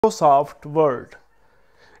Microsoft Word.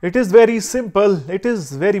 It is very simple, it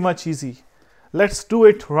is very much easy. Let's do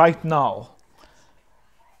it right now.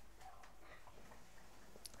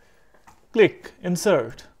 Click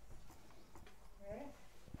Insert,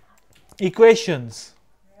 Equations,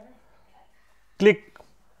 click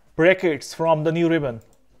Brackets from the new ribbon.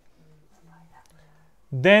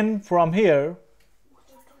 Then from here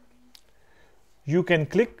you can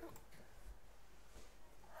click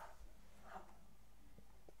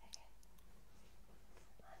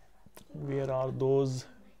where are those,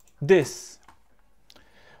 this.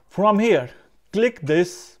 From here click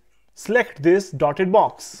this, select this dotted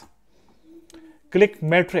box, click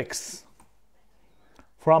Matrix.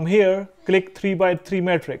 From here click 3 by 3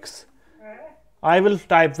 matrix. I will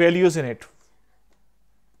type values in it.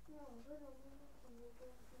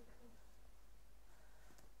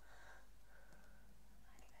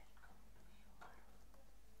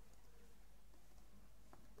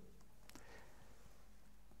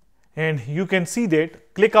 And you can see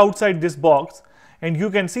that, click outside this box and you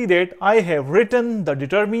can see that I have written the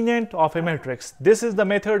determinant of a matrix. This is the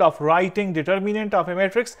method of writing determinant of a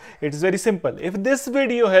matrix. It is very simple. If this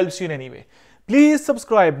video helps you in any way, please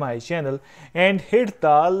subscribe my channel and hit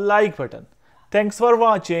the like button. Thanks for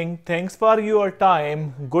watching. Thanks for your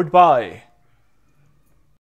time. Goodbye.